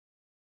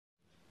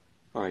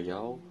Alright,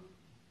 y'all.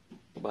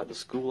 About to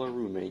school our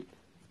roommate.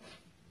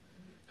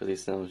 Because he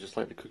sounds just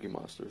like the Cookie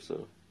Monster,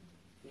 so.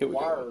 Here we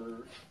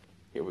go.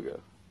 Here we go.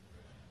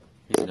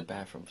 He's in the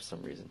bathroom for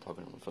some reason,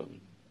 talking on the phone.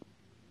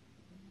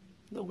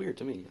 A little weird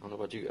to me. I don't know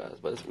about you guys,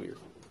 but it's weird.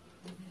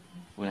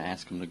 We're going to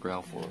ask him to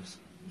growl for us.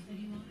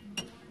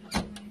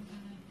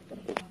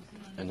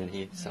 And then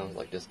he sounds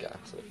like this guy,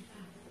 so.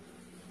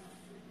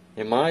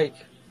 Hey, Mike.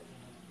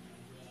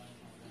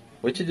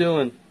 What you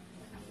doing?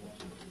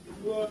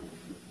 What?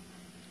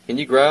 Can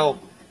you growl?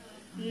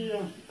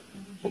 Yeah.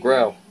 Well,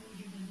 growl.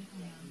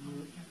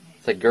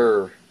 Say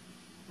grr.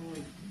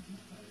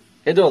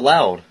 Hey, do it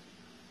loud.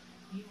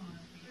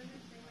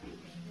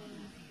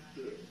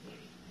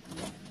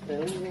 What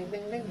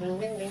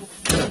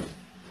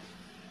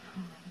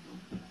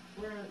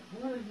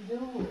are you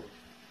doing?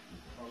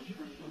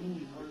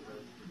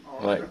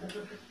 Right.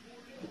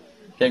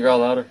 Can't growl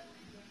louder?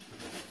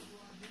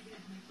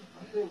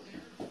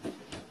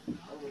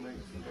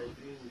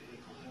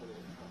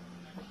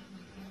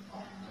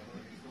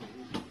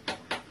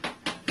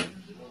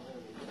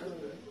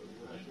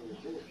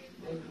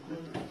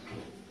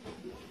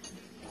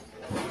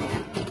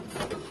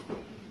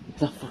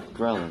 He's not fucking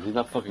growling. He's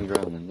not fucking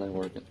growling. It's not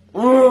working.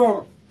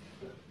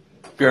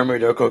 Give me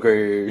the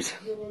cookies.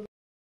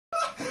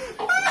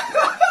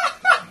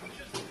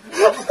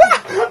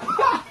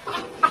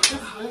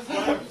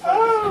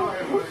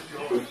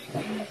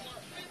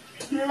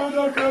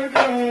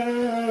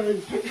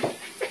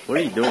 What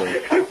are you doing?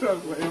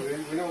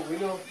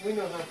 We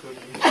know how to.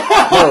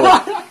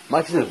 No,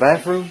 Mike's in the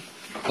bathroom,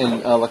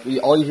 and like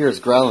all you hear is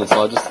growling.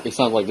 So it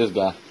sounds like this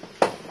guy,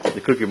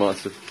 the Cookie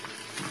Monster.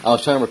 I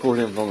was trying to record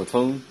him on the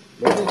phone.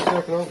 Maybe he's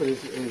checking off.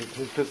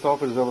 He's pissed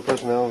off at his other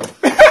personality.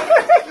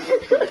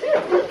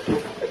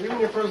 Even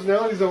your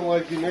personalities don't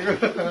like you,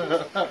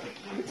 nigga.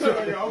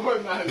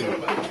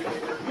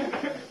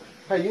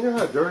 Hey, you know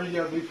how dirty you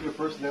gotta be for your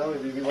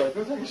personality to be like,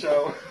 let's take a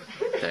shower.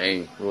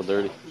 Dang, real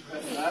dirty.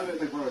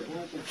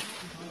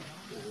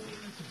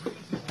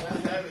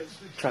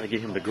 Try to get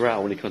him to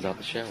growl when he comes out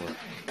the shower.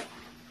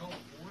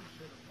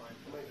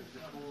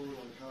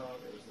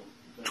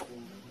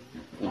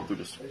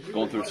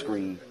 Going through the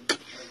screen.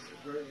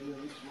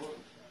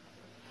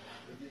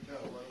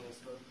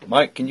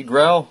 Mike, can you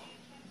growl?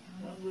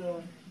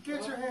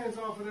 Get your hands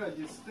off of that,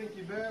 you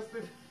stinky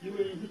bastard.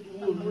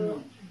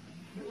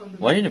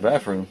 Why are you in the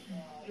bathroom?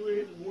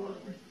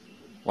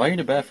 Why are you in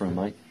the bathroom,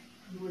 Mike?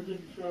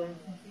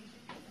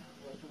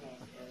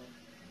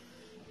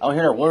 I don't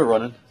hear that water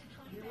running.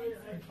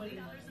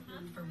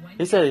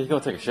 He said he's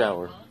gonna take a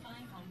shower.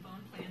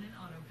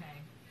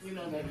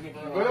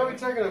 But I'll be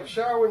taking a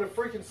shower in the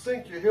freaking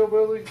sink, you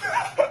hillbilly.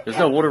 There's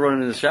no water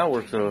running in the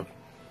shower, so.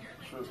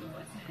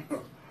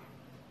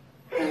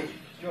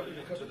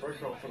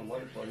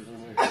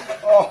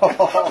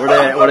 Where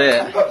they at? Where they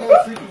at? I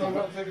can't see because I'm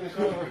not taking a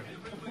shower.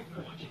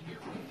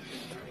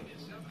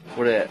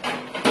 Where they at?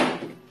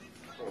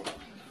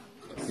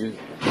 You.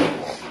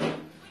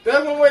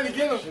 That's one way to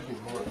get him.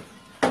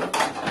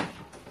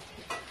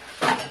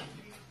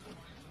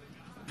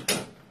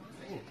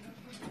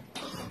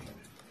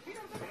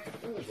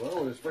 What's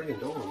wrong with this freaking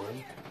door, man?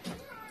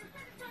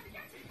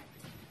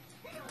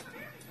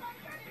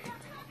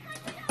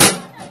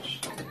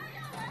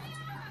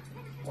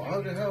 Well, how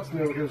did the house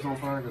never get us on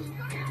fire? Because we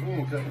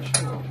ain't cutting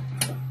shit off.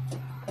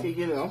 Can you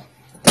get it on?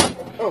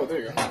 Oh, there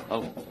you go.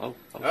 Oh.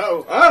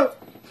 Oh.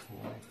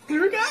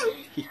 Here we go.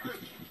 Here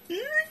we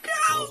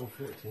go.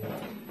 2014.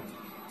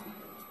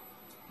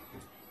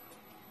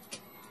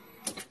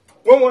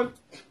 1-1.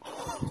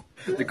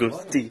 The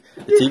TV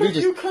You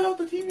just. cut out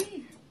the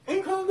TV.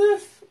 Ain't called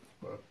this.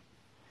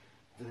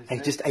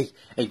 Hey,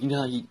 you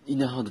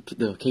know how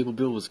the cable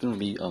bill was gonna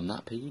be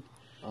not paid.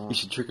 You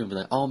should trick them, be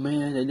like, oh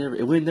man, it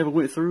never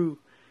went through,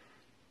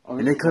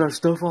 and they cut our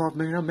stuff off,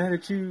 man. I'm mad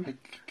at you. Hey,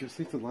 go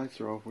see if the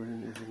lights are off. We're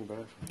in the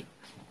bathroom.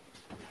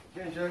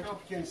 You can't jack off.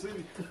 You can't see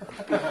me.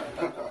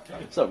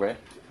 What's up, Brad?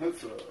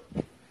 What's up?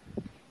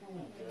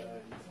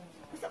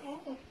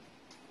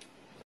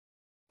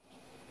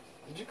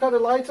 Did you cut the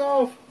lights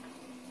off?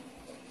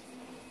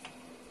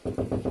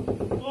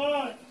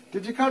 What?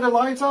 Did you cut the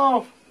lights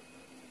off?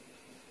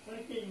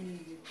 What?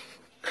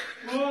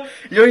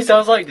 You know, he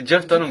sounds like the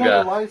Jeff Dunham Cut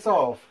the guy. lights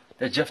off.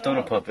 That Jeff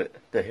Dunham puppet,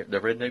 the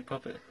redneck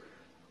puppet.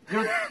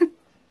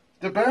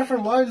 The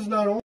bathroom light is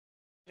not on.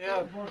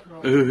 Yeah.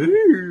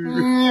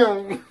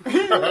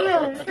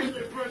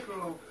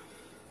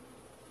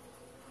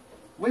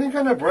 We didn't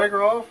cut that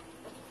breaker off.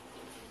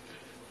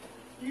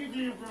 You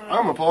did, bro.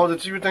 I'm appalled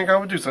that you would think I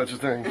would do such a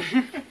thing.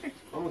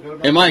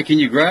 Hey, Mike, can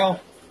you growl?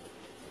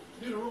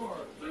 Leroy.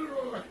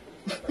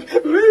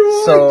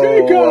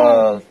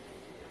 So,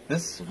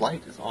 this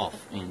light is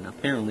off, and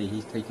apparently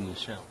he's taking a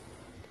shower.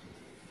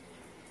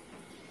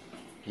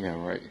 Yeah,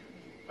 right.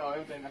 Oh,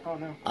 everything. I call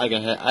him.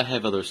 I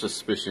have other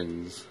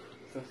suspicions.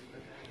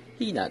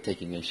 He's not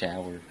taking a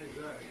shower.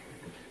 Exactly.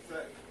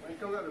 When he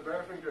comes out of the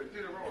bathroom, he goes,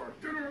 do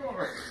the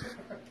roar.